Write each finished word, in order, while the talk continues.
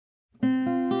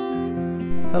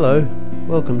Hello,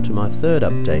 welcome to my third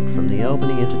update from the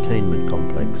Albany Entertainment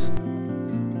Complex.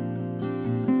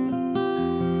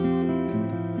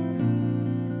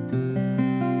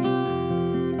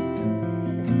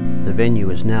 The venue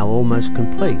is now almost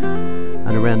complete,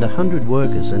 and around 100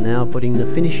 workers are now putting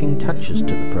the finishing touches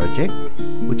to the project,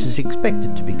 which is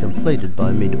expected to be completed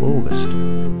by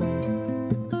mid-August.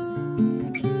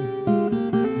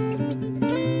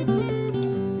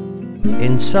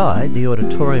 Inside, the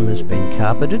auditorium has been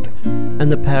carpeted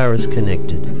and the power is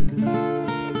connected.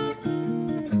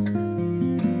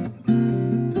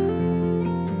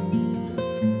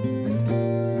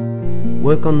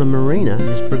 Work on the marina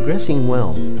is progressing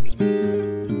well.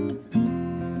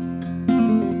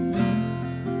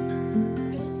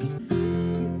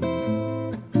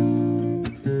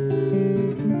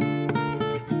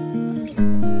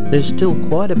 There's still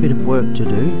quite a bit of work to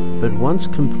do, but once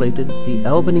completed, the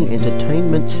Albany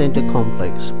Entertainment Centre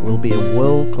complex will be a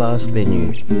world-class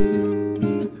venue.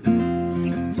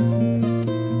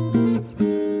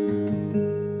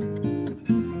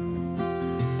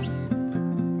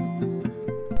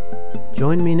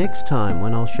 Join me next time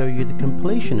when I'll show you the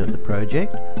completion of the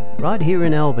project right here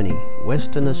in Albany,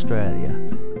 Western Australia.